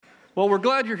Well, we're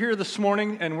glad you're here this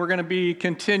morning, and we're going to be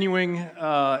continuing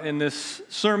in this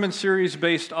sermon series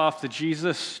based off the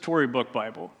Jesus Storybook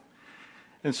Bible.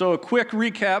 And so a quick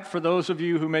recap for those of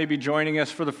you who may be joining us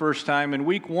for the first time. In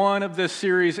week 1 of this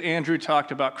series, Andrew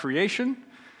talked about creation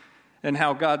and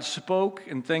how God spoke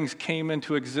and things came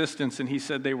into existence, and he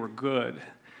said they were good.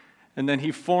 And then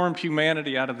he formed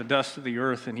humanity out of the dust of the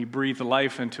earth, and he breathed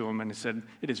life into them, and he said,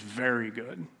 it is very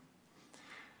good.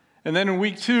 And then in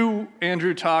week 2,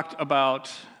 Andrew talked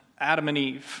about Adam and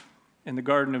Eve in the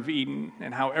Garden of Eden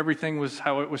and how everything was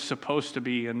how it was supposed to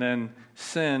be, and then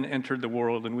sin entered the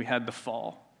world and we had the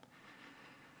fall.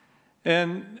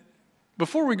 And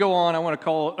before we go on, I want to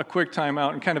call a quick time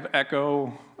out and kind of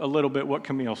echo a little bit what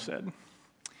Camille said.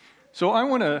 So I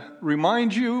want to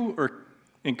remind you or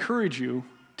encourage you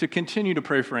to continue to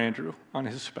pray for Andrew on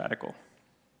his sabbatical.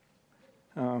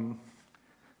 Wow,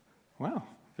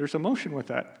 there's emotion with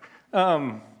that.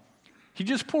 He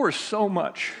just pours so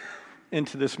much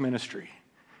into this ministry.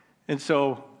 And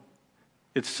so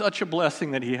it's such a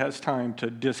blessing that he has time to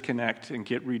disconnect and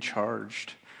get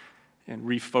recharged and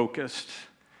refocused.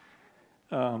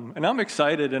 And I'm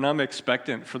excited and I'm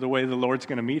expectant for the way the Lord's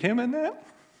going to meet him in that.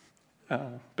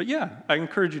 But yeah, I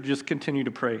encourage you to just continue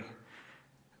to pray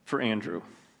for Andrew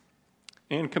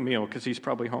and Camille, because he's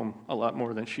probably home a lot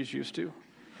more than she's used to.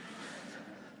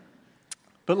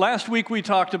 But last week we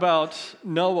talked about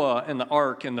Noah and the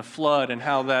ark and the flood and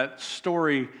how that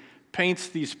story paints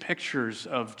these pictures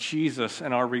of Jesus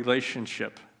and our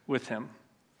relationship with him.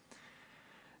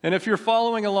 And if you're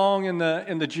following along in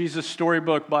the Jesus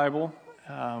Storybook Bible,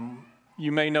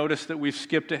 you may notice that we've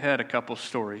skipped ahead a couple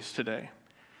stories today.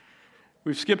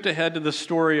 We've skipped ahead to the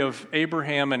story of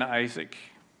Abraham and Isaac.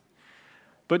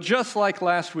 But just like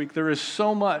last week, there is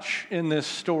so much in this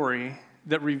story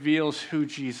that reveals who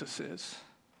Jesus is.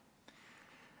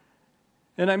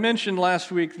 And I mentioned last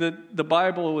week that the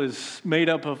Bible is made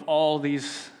up of all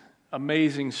these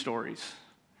amazing stories.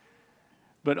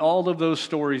 But all of those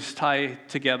stories tie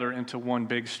together into one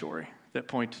big story that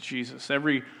point to Jesus.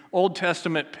 Every Old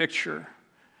Testament picture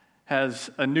has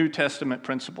a New Testament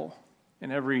principle.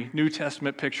 And every New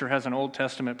Testament picture has an Old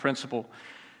Testament principle.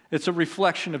 It's a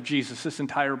reflection of Jesus, this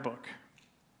entire book.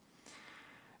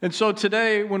 And so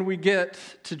today, when we get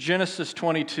to Genesis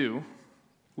 22,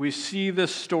 we see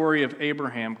this story of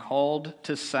Abraham called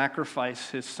to sacrifice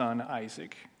his son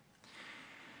Isaac.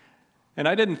 And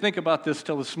I didn't think about this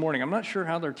till this morning. I'm not sure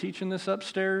how they're teaching this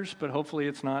upstairs, but hopefully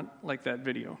it's not like that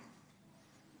video.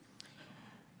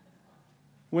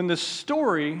 When this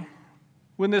story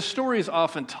is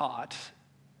often taught,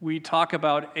 we talk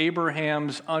about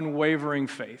Abraham's unwavering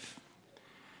faith.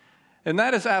 And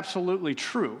that is absolutely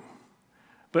true.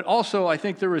 But also, I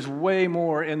think there is way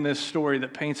more in this story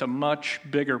that paints a much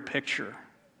bigger picture.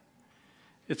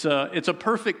 It's a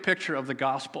perfect picture of the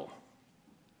gospel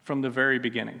from the very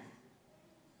beginning.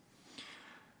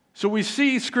 So we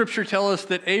see Scripture tell us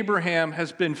that Abraham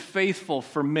has been faithful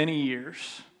for many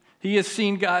years. He has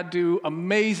seen God do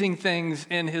amazing things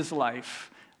in his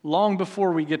life long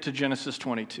before we get to Genesis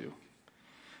 22.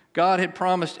 God had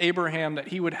promised Abraham that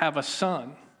he would have a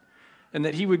son and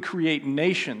that he would create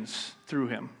nations through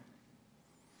him.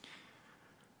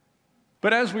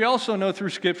 But as we also know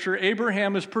through Scripture,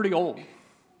 Abraham is pretty old.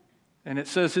 And it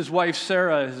says his wife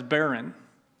Sarah is barren.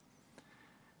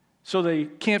 So they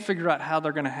can't figure out how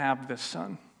they're going to have this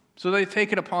son. So they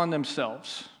take it upon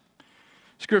themselves.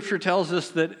 Scripture tells us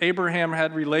that Abraham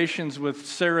had relations with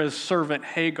Sarah's servant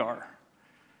Hagar.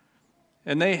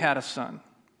 And they had a son,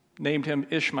 named him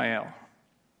Ishmael.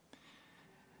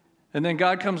 And then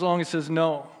God comes along and says,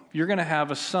 no, you're going to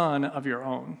have a son of your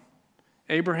own.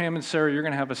 Abraham and Sarah, you're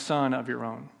going to have a son of your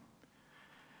own.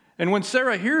 And when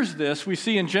Sarah hears this, we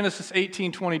see in Genesis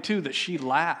 18:22 that she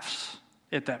laughs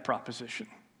at that proposition.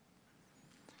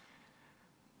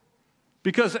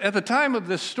 Because at the time of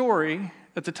this story,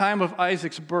 at the time of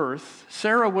Isaac's birth,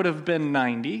 Sarah would have been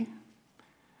 90,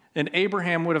 and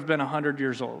Abraham would have been 100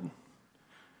 years old.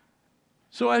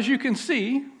 So as you can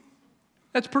see,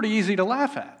 that's pretty easy to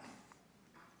laugh at.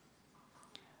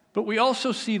 But we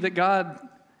also see that God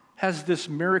has this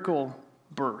miracle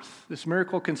birth, this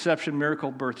miracle conception,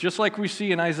 miracle birth. Just like we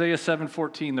see in Isaiah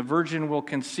 7:14, the virgin will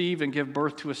conceive and give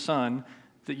birth to a son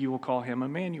that you will call him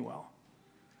Emmanuel.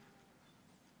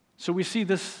 So we see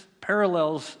this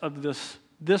parallels of this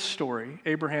story,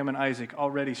 Abraham and Isaac,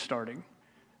 already starting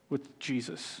with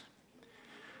Jesus.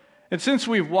 And since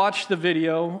we've watched the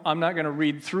video, I'm not going to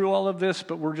read through all of this,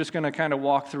 but we're just going to kind of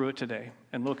walk through it today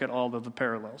and look at all of the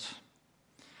parallels.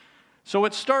 So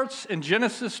it starts in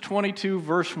Genesis 22,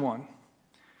 verse 1.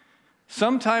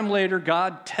 Sometime later,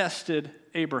 God tested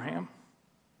Abraham.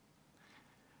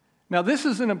 Now, this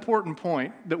is an important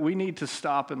point that we need to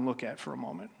stop and look at for a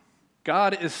moment.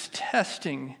 God is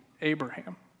testing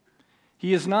Abraham.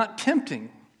 He is not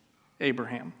tempting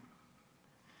Abraham.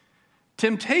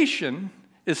 Temptation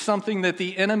is something that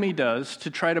the enemy does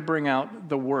to try to bring out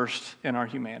the worst in our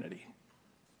humanity.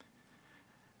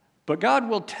 But God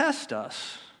will test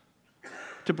us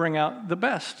to bring out the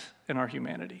best in our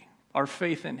humanity, our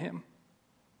faith in him.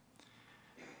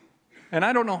 And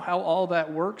I don't know how all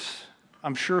that works.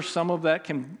 I'm sure some of that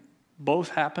can both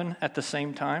happen at the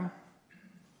same time.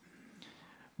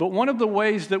 But one of the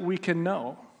ways that we can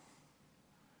know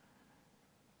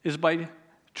is by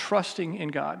trusting in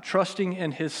God, trusting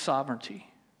in his sovereignty.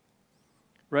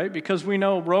 Right? Because we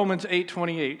know Romans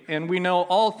 8:28, and we know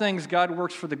all things God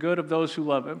works for the good of those who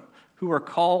love him, who are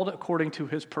called according to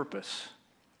his purpose.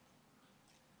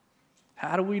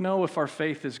 How do we know if our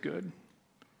faith is good?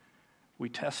 We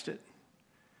test it.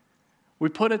 We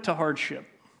put it to hardship.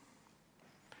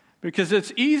 Because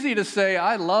it's easy to say,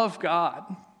 I love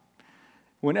God,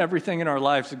 when everything in our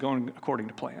lives is going according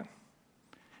to plan.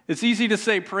 It's easy to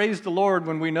say, praise the Lord,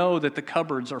 when we know that the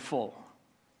cupboards are full.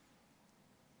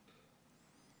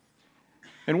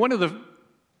 And one of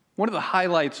the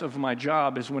highlights of my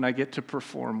job is when I get to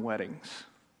perform weddings.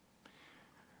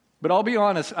 But I'll be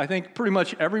honest, I think pretty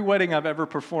much every wedding I've ever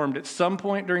performed, at some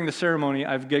point during the ceremony,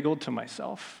 I've giggled to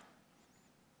myself.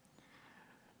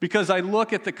 Because I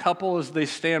look at the couple as they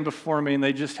stand before me and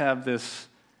they just have this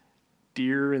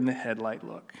deer in the headlight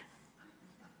look.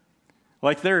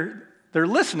 Like they're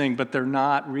listening, but they're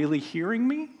not really hearing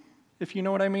me, if you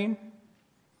know what I mean.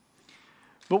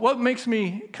 But what makes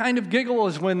me kind of giggle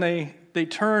is when they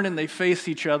turn and they face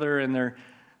each other and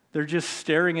they're just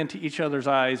staring into each other's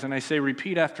eyes, and I say,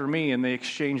 repeat after me, and they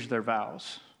exchange their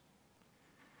vows.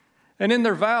 And in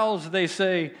their vows, they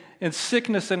say, in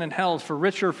sickness and in health, for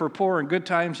richer, for poor, in good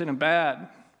times and in bad.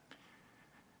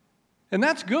 And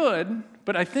that's good,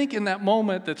 but I think in that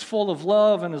moment that's full of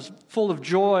love and is full of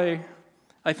joy,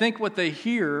 I think what they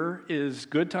hear is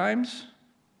good times,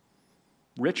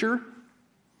 richer,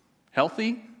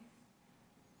 healthy.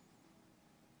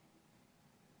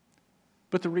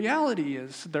 But the reality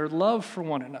is their love for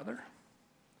one another,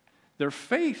 their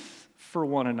faith for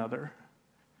one another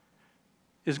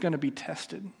is going to be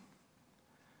tested.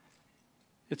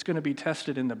 It's going to be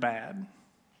tested in the bad,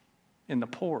 in the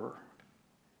poor,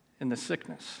 in the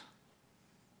sickness.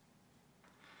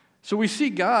 So we see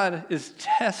God is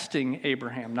testing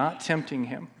Abraham, not tempting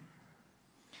him.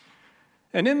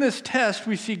 And in this test,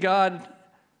 we see God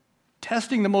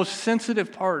testing the most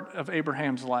sensitive part of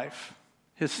Abraham's life,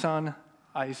 his son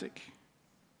Isaac.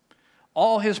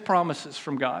 All his promises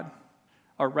from God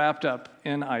are wrapped up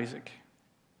in Isaac.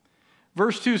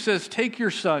 Verse 2 says, take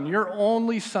your son, your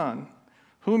only son,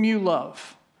 whom you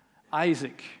love,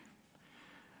 Isaac.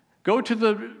 Go to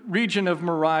the region of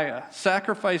Moriah,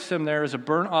 sacrifice him there as a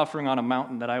burnt offering on a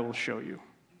mountain that I will show you.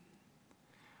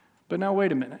 But now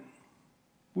wait a minute.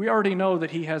 We already know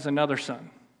that he has another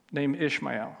son named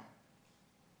Ishmael.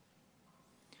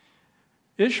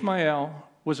 Ishmael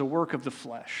was a work of the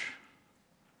flesh.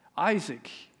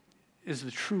 Isaac is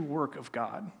the true work of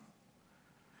God.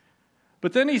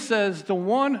 But then he says, the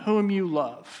one whom you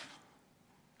love.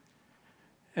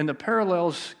 And the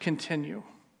parallels continue.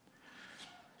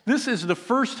 This is the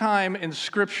first time in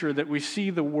Scripture that we see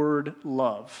the word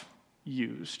love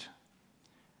used.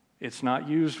 It's not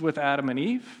used with Adam and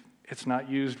Eve. It's not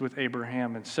used with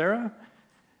Abraham and Sarah.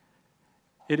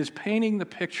 It is painting the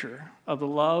picture of the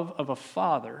love of a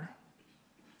father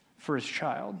for his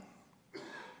child.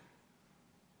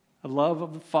 A love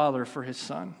of the father for his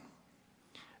son.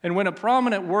 And when a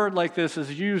prominent word like this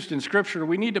is used in Scripture,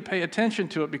 we need to pay attention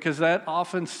to it because that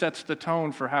often sets the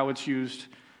tone for how it's used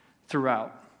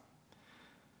throughout.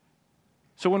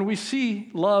 So when we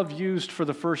see love used for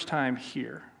the first time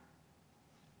here,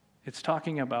 it's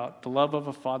talking about the love of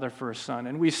a father for a son.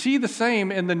 And we see the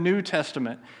same in the New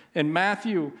Testament. In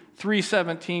Matthew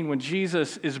 3:17, when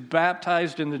Jesus is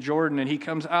baptized in the Jordan and he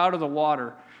comes out of the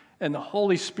water and the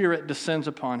Holy Spirit descends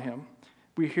upon him,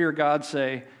 we hear God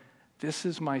say, this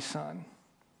is my son,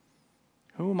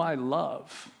 whom I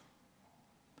love.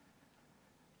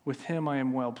 With him I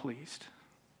am well pleased.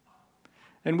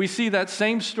 And we see that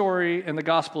same story in the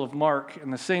Gospel of Mark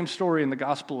and the same story in the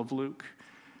Gospel of Luke.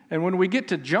 And when we get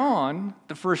to John,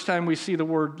 the first time we see the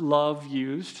word love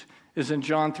used is in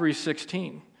John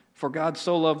 3:16. For God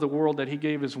so loved the world that he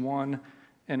gave his one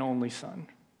and only son.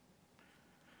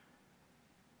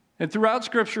 And throughout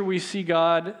Scripture, we see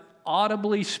God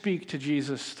audibly speak to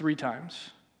Jesus 3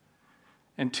 times.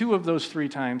 And 2 of those 3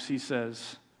 times he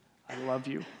says, I love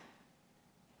you.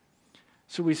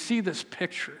 So we see this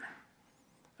picture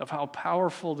of how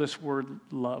powerful this word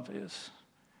love is.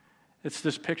 It's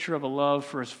this picture of a love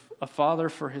for a father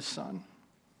for his son.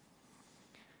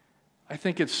 I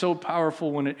think it's so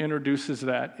powerful when it introduces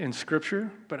that in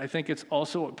Scripture, but I think it's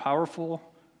also a powerful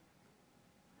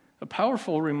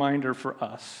reminder for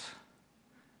us,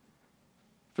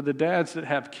 for the dads that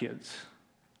have kids,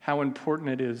 how important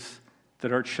it is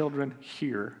that our children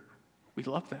hear we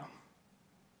love them.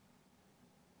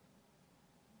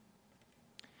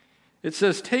 It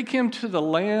says, take him to the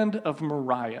land of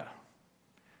Moriah.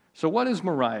 So what is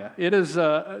Moriah? It's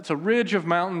a ridge of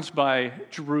mountains by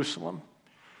Jerusalem.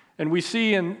 And we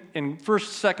see in 1st,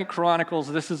 2nd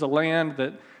Chronicles, this is a land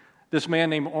that this man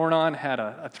named Ornan had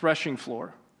a threshing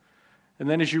floor. And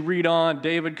then as you read on,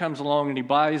 David comes along and he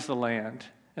buys the land.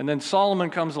 And then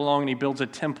Solomon comes along and he builds a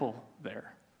temple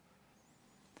there.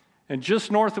 And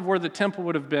just north of where the temple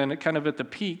would have been, kind of at the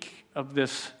peak of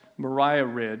this Moriah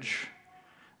ridge,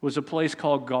 was a place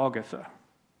called Golgotha,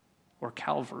 or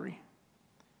Calvary.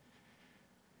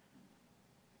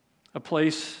 A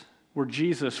place where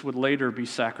Jesus would later be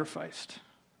sacrificed.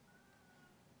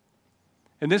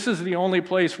 And this is the only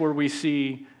place where we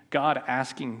see God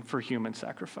asking for human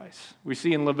sacrifice. We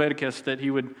see in Leviticus that he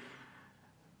would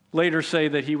later say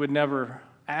that he would never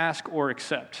ask or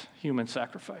accept human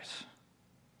sacrifice.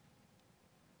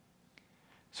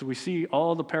 So we see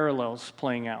all the parallels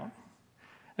playing out.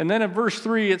 And then in verse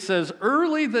 3 it says,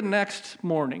 early the next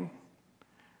morning.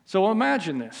 So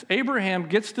imagine this. Abraham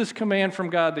gets this command from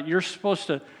God that you're supposed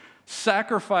to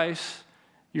sacrifice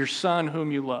your son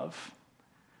whom you love.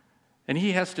 And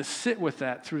he has to sit with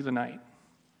that through the night.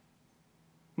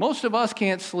 Most of us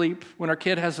can't sleep when our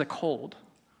kid has a cold.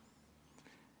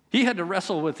 He had to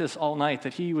wrestle with this all night,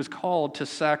 that he was called to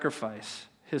sacrifice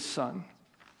his son.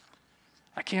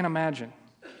 I can't imagine.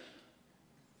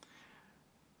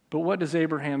 But what does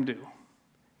Abraham do?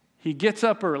 He gets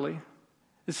up early.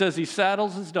 It says he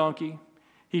saddles his donkey.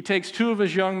 He takes 2 of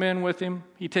his young men with him.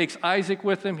 He takes Isaac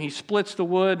with him. He splits the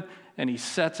wood, and he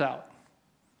sets out.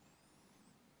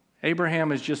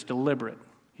 Abraham is just deliberate.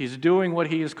 He's doing what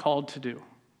he is called to do.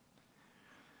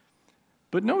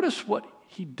 But notice what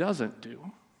he doesn't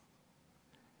do.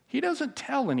 He doesn't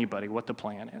tell anybody what the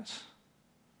plan is.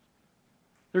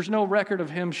 There's no record of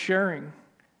him sharing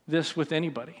this with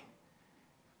anybody.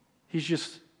 He's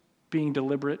just being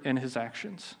deliberate in his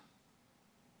actions.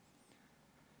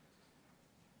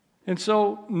 And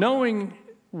so, knowing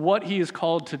what he is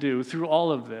called to do through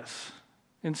all of this,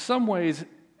 in some ways,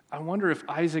 I wonder if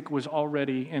Isaac was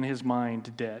already in his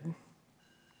mind dead.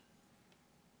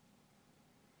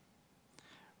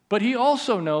 But he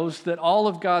also knows that all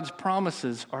of God's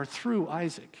promises are through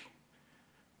Isaac.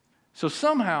 So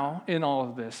somehow, in all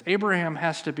of this, Abraham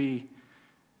has to be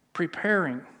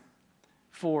preparing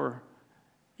for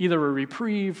either a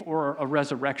reprieve or a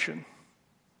resurrection.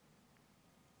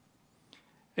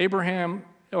 Abraham,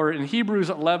 or in Hebrews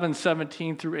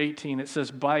 11:17 through 18, it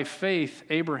says, by faith,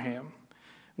 Abraham,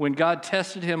 when God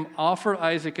tested him, offered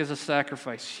Isaac as a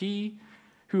sacrifice. He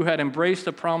who had embraced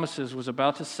the promises was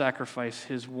about to sacrifice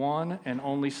his one and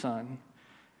only son,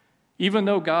 even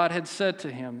though God had said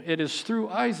to him, it is through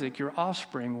Isaac your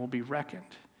offspring will be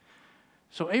reckoned.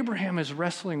 So Abraham is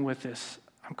wrestling with this.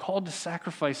 I'm called to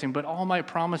sacrifice him, but all my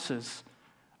promises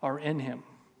are in him.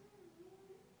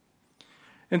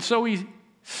 And so he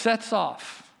sets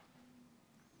off,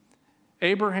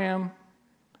 Abraham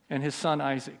and his son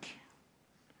Isaac.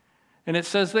 And it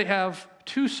says they have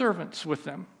 2 servants with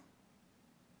them.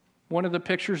 One of the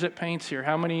pictures it paints here,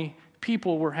 how many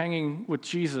people were hanging with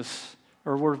Jesus,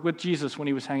 or were with Jesus when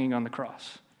he was hanging on the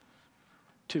cross?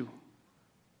 2.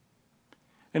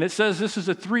 And it says this is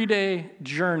a 3-day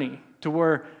journey to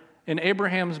where in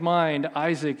Abraham's mind,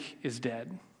 Isaac is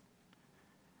dead.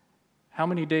 How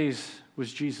many days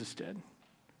was Jesus dead?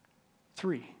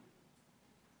 3.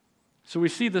 So we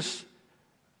see this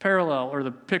parallel, or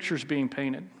the pictures being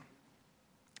painted.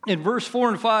 In verse 4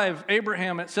 and 5,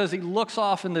 Abraham, it says he looks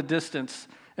off in the distance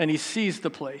and he sees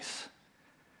the place.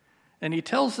 And he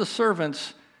tells the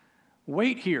servants,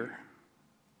 wait here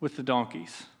with the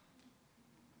donkeys.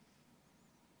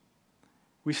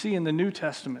 We see in the New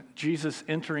Testament Jesus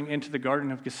entering into the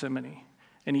Garden of Gethsemane,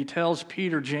 and he tells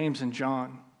Peter, James, and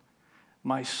John,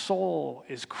 my soul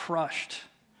is crushed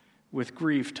with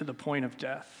grief to the point of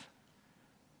death.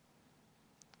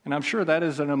 And I'm sure that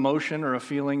is an emotion or a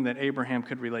feeling that Abraham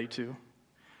could relate to.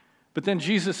 But then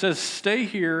Jesus says, stay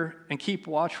here and keep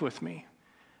watch with me.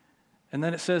 And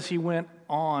then it says he went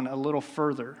on a little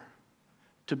further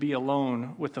to be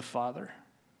alone with the Father.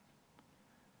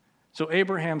 So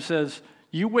Abraham says,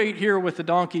 you wait here with the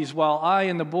donkeys while I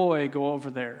and the boy go over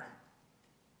there.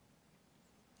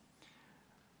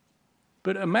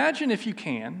 But imagine, if you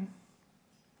can,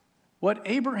 what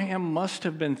Abraham must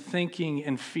have been thinking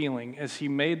and feeling as he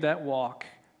made that walk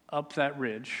up that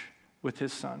ridge with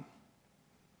his son,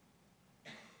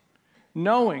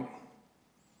 knowing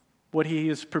what he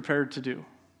is prepared to do.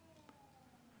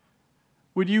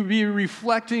 Would you be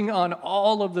reflecting on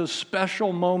all of those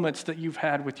special moments that you've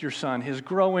had with your son, his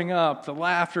growing up, the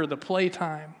laughter, the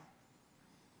playtime?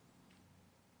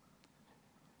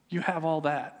 You have all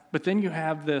that, but then you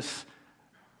have this,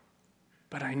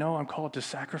 but I know I'm called to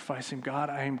sacrifice him. God,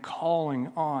 I am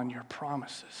calling on your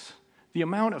promises. The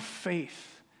amount of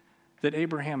faith that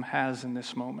Abraham has in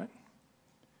this moment.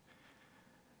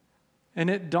 And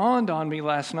it dawned on me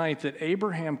last night that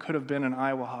Abraham could have been an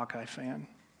Iowa Hawkeye fan.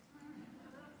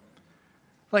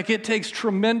 Like, it takes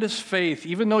tremendous faith,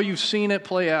 even though you've seen it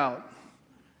play out,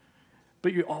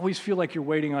 but you always feel like you're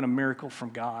waiting on a miracle from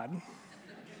God.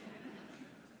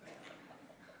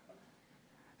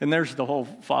 And there's the whole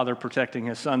father protecting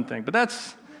his son thing. But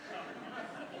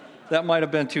that might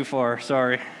have been too far,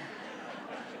 sorry.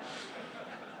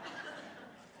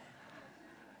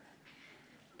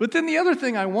 But then the other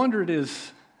thing I wondered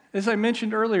is, as I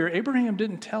mentioned earlier, Abraham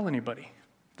didn't tell anybody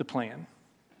the plan.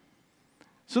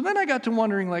 So then I got to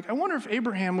wondering, I wonder if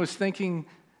Abraham was thinking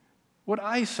what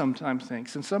I sometimes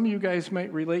think, and some of you guys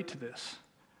might relate to this.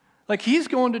 Like, he's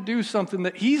going to do something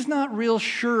that he's not real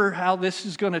sure how this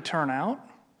is going to turn out.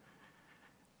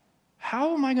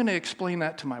 How am I going to explain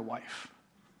that to my wife?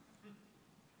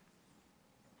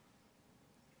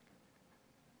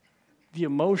 The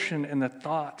emotion and the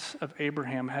thoughts of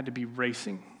Abraham had to be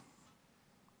racing.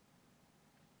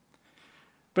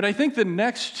 But I think the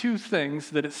next two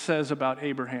things that it says about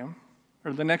Abraham,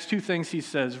 or the next two things he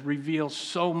says, reveal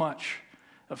so much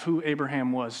of who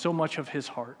Abraham was, so much of his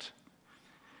heart.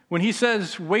 When he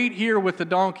says, wait here with the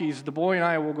donkeys, the boy and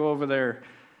I will go over there.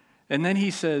 And then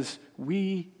he says,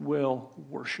 we will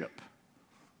worship.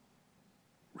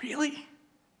 Really?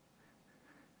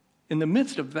 In the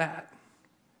midst of that,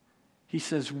 he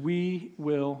says, we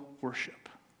will worship.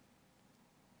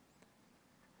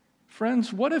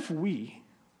 Friends, what if we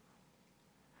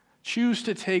choose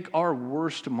to take our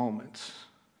worst moments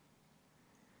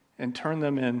and turn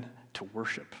them into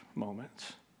worship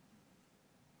moments?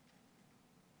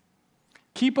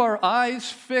 Keep our eyes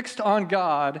fixed on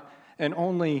God and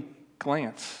only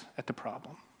glance at the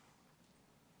problem,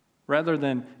 rather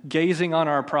than gazing on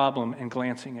our problem and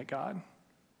glancing at God.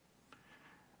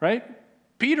 Right?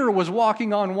 Peter was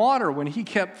walking on water when he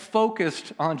kept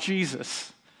focused on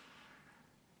Jesus.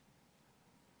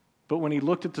 But when he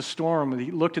looked at the storm, when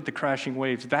he looked at the crashing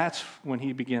waves, that's when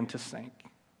he began to sink.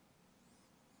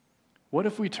 What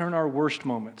if we turn our worst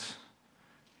moments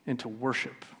into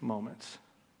worship moments?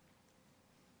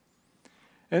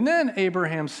 And then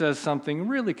Abraham says something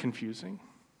really confusing.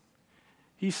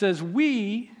 He says,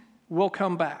 we will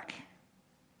come back.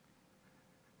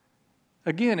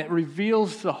 Again, it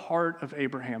reveals the heart of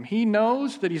Abraham. He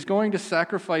knows that he's going to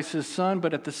sacrifice his son,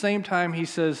 but at the same time he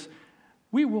says,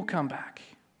 we will come back.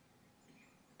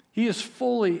 He is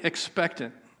fully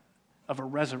expectant of a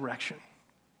resurrection.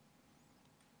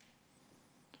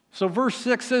 So verse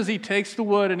 6 says he takes the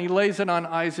wood and he lays it on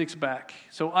Isaac's back.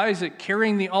 So Isaac,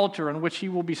 carrying the altar on which he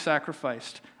will be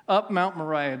sacrificed, up Mount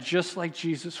Moriah, just like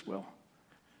Jesus will,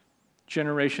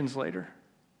 generations later.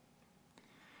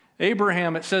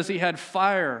 Abraham, it says he had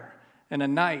fire and a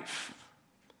knife.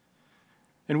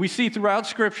 And we see throughout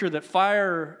Scripture that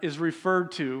fire is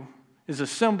referred to as a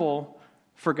symbol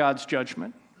for God's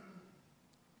judgment.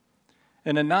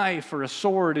 And a knife or a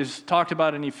sword is talked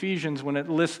about in Ephesians when it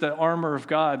lists the armor of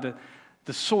God.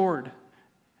 The sword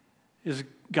is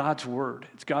God's word.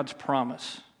 It's God's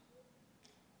promise.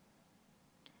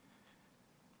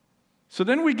 So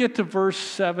then we get to verse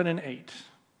 7 and 8.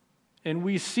 And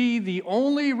we see the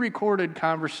only recorded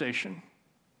conversation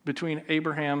between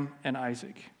Abraham and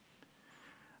Isaac.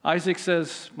 Isaac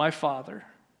says, my father.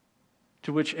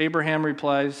 To which Abraham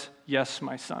replies, yes,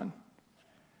 my son.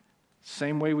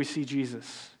 Same way we see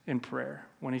Jesus in prayer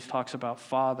when he talks about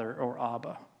Father or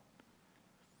Abba.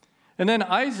 And then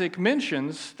Isaac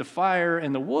mentions the fire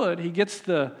and the wood. He gets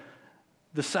the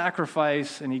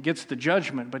sacrifice and he gets the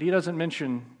judgment, but he doesn't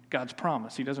mention God's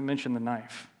promise. He doesn't mention the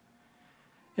knife.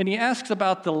 And he asks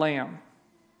about the lamb.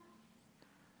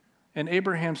 And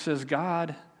Abraham says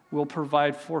God will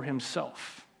provide for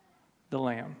himself the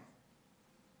lamb.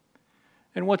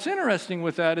 And what's interesting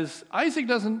with that is Isaac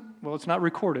doesn't, well, it's not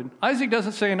recorded. Isaac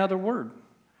doesn't say another word.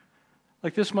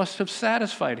 Like, this must have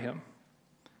satisfied him,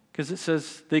 because it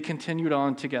says they continued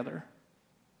on together.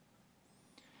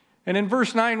 And in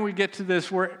verse 9, we get to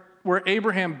this where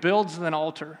Abraham builds an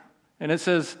altar. And it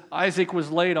says Isaac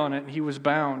was laid on it and he was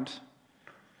bound.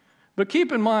 But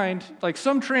keep in mind, like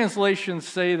some translations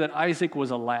say that Isaac was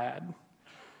a lad.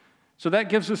 So that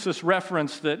gives us this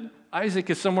reference that Isaac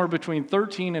is somewhere between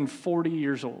 13 and 40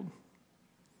 years old.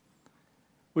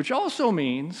 Which also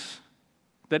means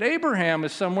that Abraham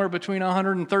is somewhere between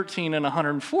 113 and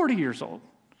 140 years old.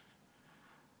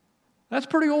 That's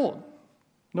pretty old.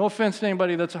 No offense to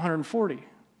anybody that's 140.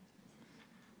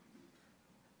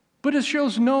 But it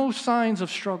shows no signs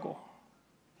of struggle.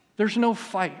 There's no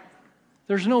fight.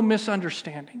 There's no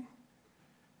misunderstanding.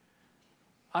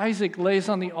 Isaac lays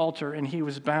on the altar and he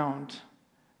was bound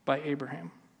by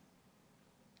Abraham.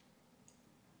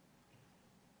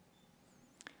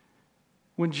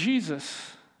 When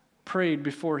Jesus prayed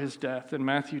before his death in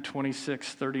Matthew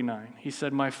 26:39, he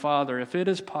said, "My Father, if it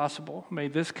is possible, may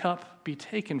this cup be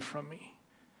taken from me.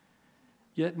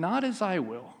 Yet not as I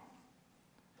will,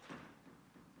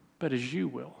 but as you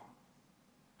will."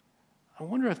 I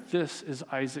wonder if this is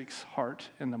Isaac's heart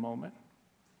in the moment.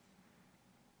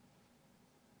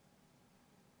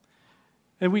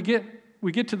 And we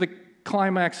get to the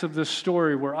climax of this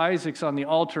story where Isaac's on the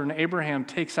altar and Abraham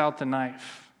takes out the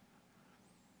knife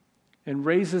and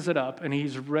raises it up, and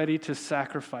he's ready to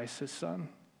sacrifice his son.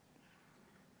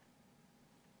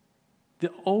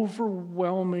 The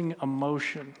overwhelming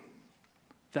emotion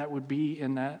that would be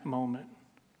in that moment.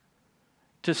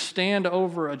 To stand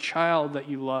over a child that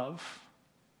you love.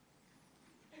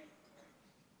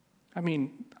 I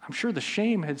mean, I'm sure the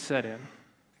shame had set in.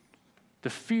 The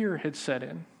fear had set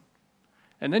in.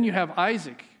 And then you have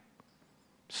Isaac,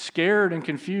 scared and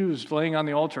confused, laying on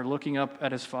the altar, looking up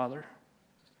at his father.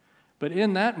 But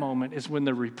in that moment is when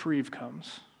the reprieve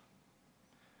comes.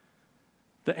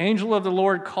 The angel of the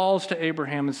Lord calls to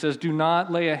Abraham and says, "Do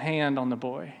not lay a hand on the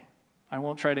boy." I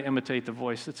won't try to imitate the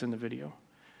voice that's in the video.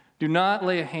 Do not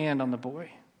lay a hand on the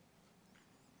boy.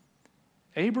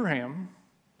 Abraham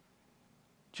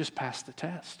just passed the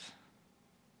test.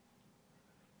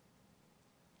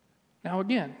 Now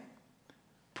again,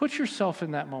 put yourself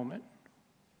in that moment.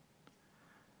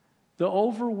 The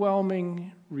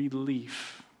overwhelming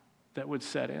relief that would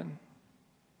set in.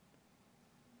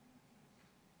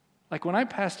 Like when I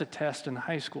passed a test in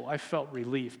high school, I felt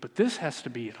relief, but this has to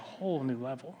be at a whole new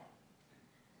level.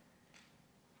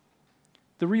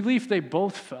 The relief they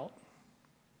both felt.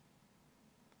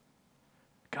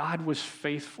 God was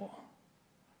faithful.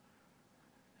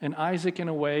 And Isaac, in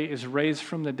a way, is raised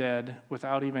from the dead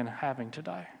without even having to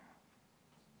die.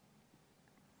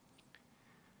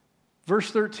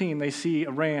 Verse 13, they see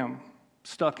a ram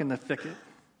stuck in the thicket,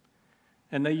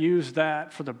 and they use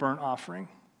that for the burnt offering,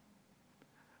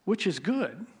 which is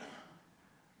good.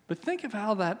 But think of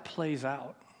how that plays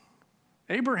out.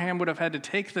 Abraham would have had to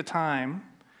take the time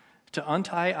to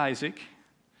untie Isaac,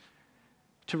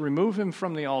 to remove him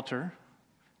from the altar,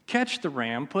 catch the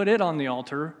ram, put it on the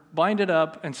altar, bind it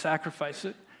up, and sacrifice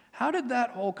it. How did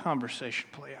that whole conversation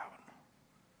play out?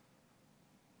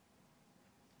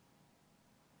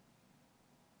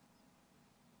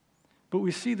 But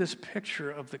we see this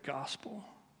picture of the gospel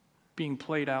being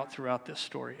played out throughout this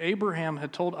story. Abraham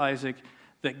had told Isaac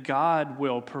that God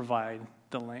will provide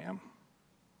the lamb.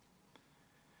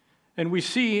 And we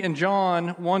see in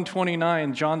John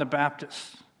 1:29, John the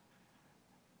Baptist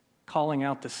calling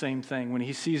out the same thing. When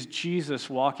he sees Jesus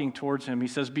walking towards him, he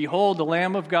says, "Behold, the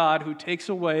Lamb of God who takes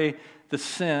away the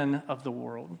sin of the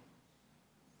world."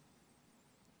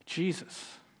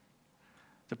 Jesus,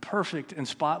 the perfect and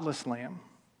spotless Lamb,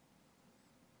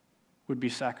 would be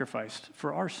sacrificed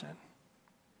for our sin.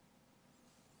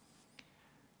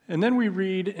 And then we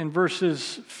read in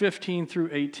verses 15 through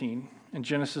 18 in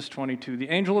Genesis 22, "The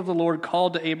angel of the Lord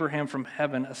called to Abraham from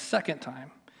heaven a second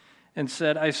time and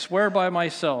said, 'I swear by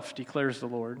myself, declares the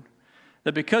Lord,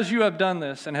 that because you have done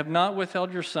this and have not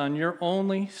withheld your son, your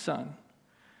only son,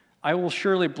 I will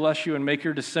surely bless you and make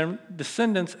your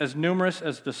descendants as numerous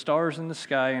as the stars in the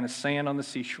sky and as sand on the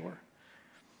seashore.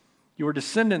 Your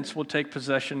descendants will take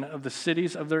possession of the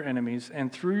cities of their enemies,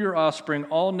 and through your offspring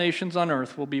all nations on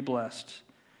earth will be blessed.'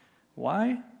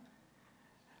 Why?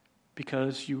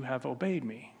 Because you have obeyed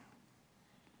me."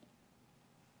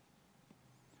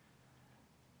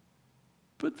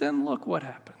 But then look what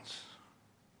happens.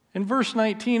 In verse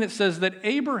 19, it says that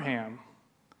Abraham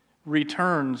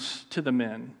returns to the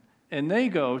men, and they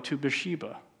go to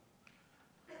Beersheba.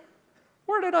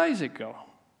 Where did Isaac go?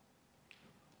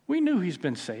 We knew he's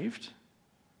been saved.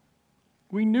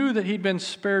 We knew that he'd been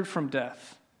spared from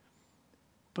death.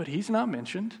 But he's not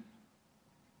mentioned.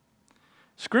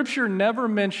 Scripture never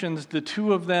mentions the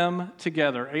two of them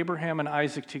together, Abraham and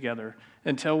Isaac together,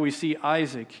 until we see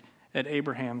Isaac at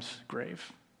Abraham's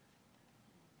grave.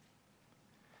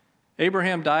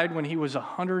 Abraham died when he was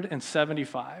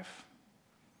 175.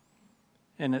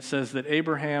 And it says that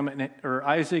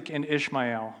Isaac and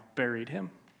Ishmael buried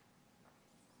him.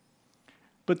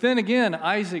 But then again,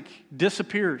 Isaac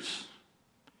disappears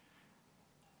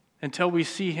until we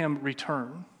see him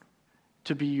return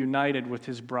to be united with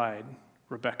his bride,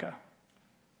 Rebekah.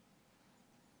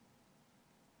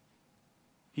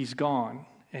 He's gone,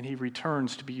 and he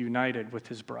returns to be united with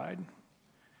his bride.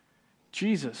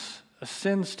 Jesus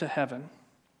ascends to heaven,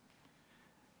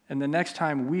 and the next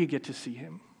time we get to see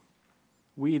him,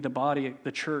 we, the body,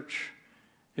 the church,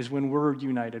 is when we're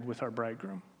united with our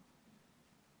bridegroom.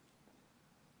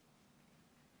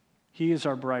 He is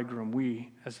our bridegroom.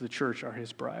 We, as the church, are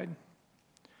his bride.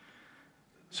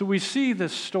 So we see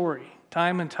this story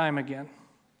time and time again.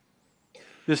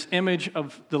 This image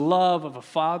of the love of a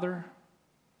father,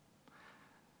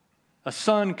 a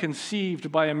son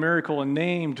conceived by a miracle and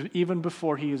named even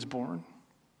before he is born.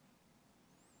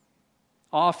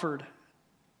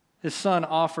 His son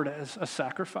offered as a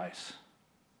sacrifice.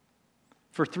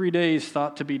 For 3 days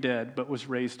thought to be dead, but was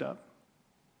raised up.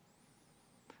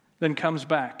 Then comes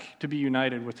back to be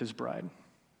united with his bride.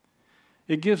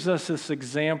 It gives us this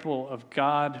example of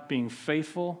God being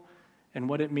faithful and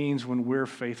what it means when we're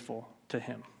faithful to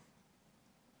him.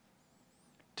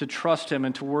 To trust him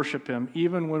and to worship him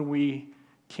even when we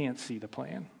can't see the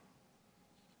plan.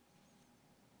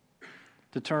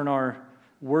 To turn our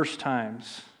worst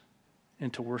times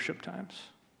into worship times.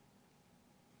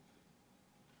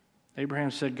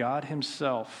 Abraham said God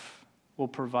himself will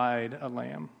provide a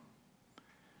lamb.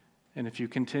 And if you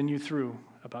continue through,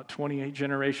 about 28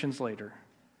 generations later,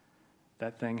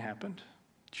 that thing happened.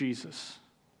 Jesus,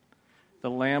 the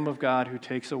Lamb of God who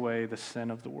takes away the sin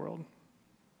of the world.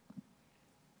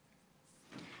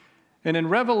 And in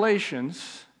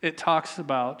Revelations, it talks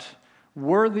about,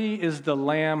 worthy is the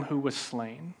Lamb who was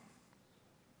slain.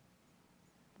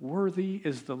 Worthy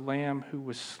is the Lamb who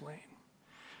was slain.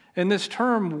 And this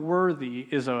term worthy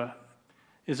is a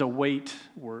weight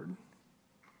word.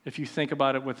 If you think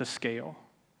about it with a scale,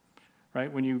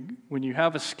 right? When you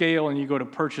have a scale and you go to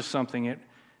purchase something,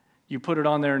 you put it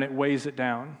on there and it weighs it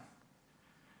down.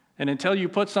 And until you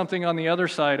put something on the other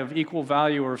side of equal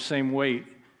value or same weight,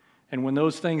 and when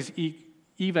those things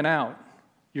even out,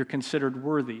 you're considered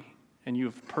worthy and you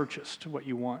have purchased what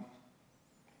you want.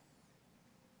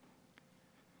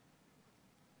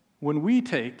 When we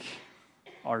take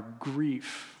our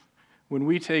grief, when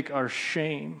we take our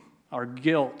shame, our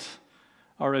guilt,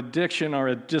 our addiction,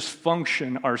 our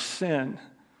dysfunction, our sin,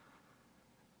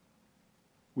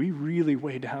 we really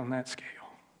weigh down that scale.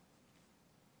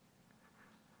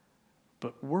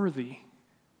 But worthy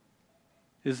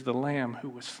is the Lamb who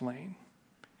was slain.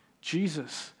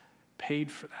 Jesus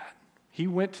paid for that. He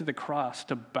went to the cross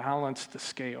to balance the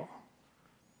scale,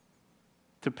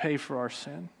 to pay for our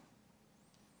sin.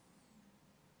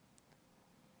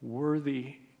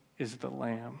 Worthy is the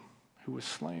Lamb who was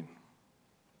slain.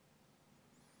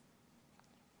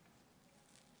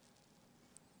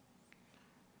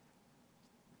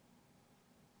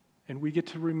 And we get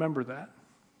to remember that.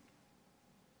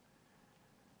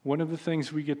 One of the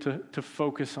things we get to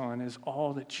focus on is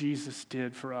all that Jesus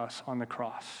did for us on the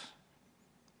cross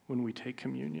when we take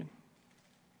communion.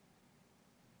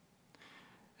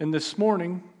 And this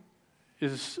morning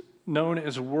is known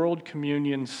as World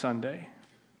Communion Sunday.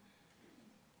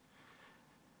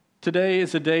 Today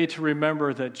is a day to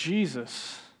remember that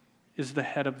Jesus is the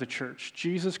head of the church.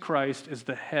 Jesus Christ is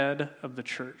the head of the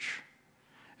church.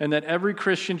 And that every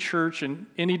Christian church in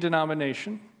any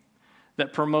denomination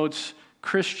that promotes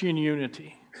Christian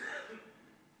unity,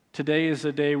 today is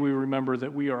a day we remember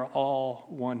that we are all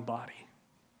one body.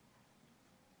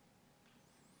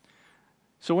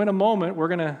 So in a moment, we're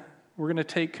gonna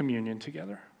take communion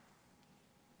together,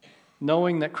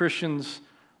 knowing that Christians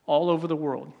all over the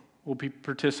world will be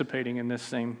participating in this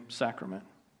same sacrament.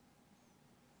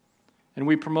 And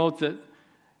we promote that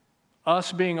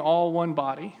us being all one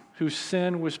body, whose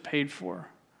sin was paid for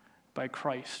by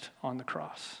Christ on the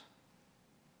cross.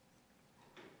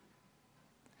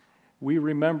 We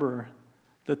remember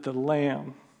that the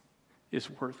Lamb is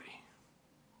worthy.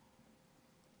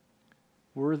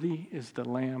 Worthy is the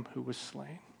Lamb who was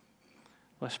slain.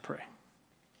 Let's pray.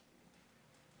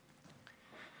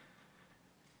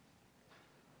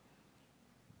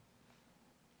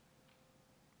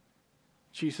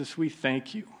 Jesus, we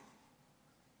thank you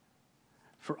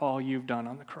for all you've done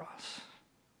on the cross.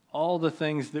 All the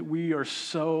things that we are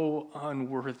so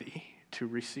unworthy to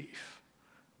receive.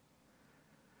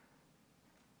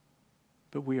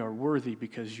 But we are worthy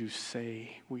because you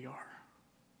say we are.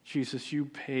 Jesus, you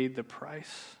paid the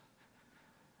price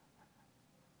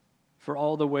for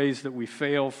all the ways that we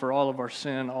fail, for all of our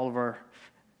sin, all of our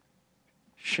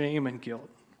shame and guilt.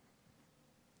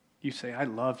 You say, I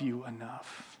love you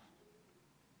enough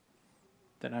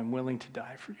that I'm willing to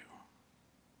die for you.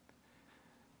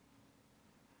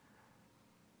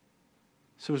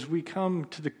 So as we come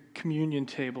to the communion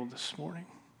table this morning,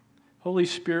 Holy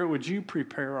Spirit, would you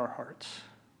prepare our hearts?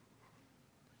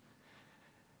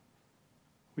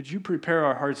 Would you prepare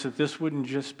our hearts that this wouldn't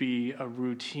just be a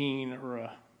routine or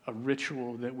a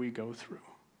ritual that we go through,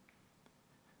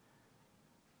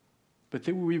 but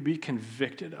that we would be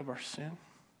convicted of our sin,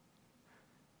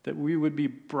 that we would be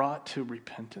brought to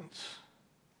repentance,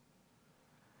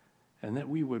 and that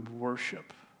we would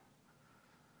worship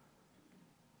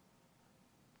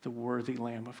the worthy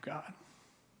Lamb of God.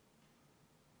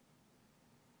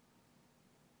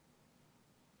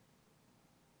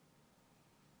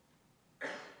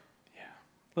 Yeah,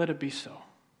 let it be so.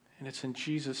 And it's in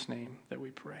Jesus' name that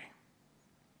we pray.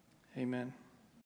 Amen.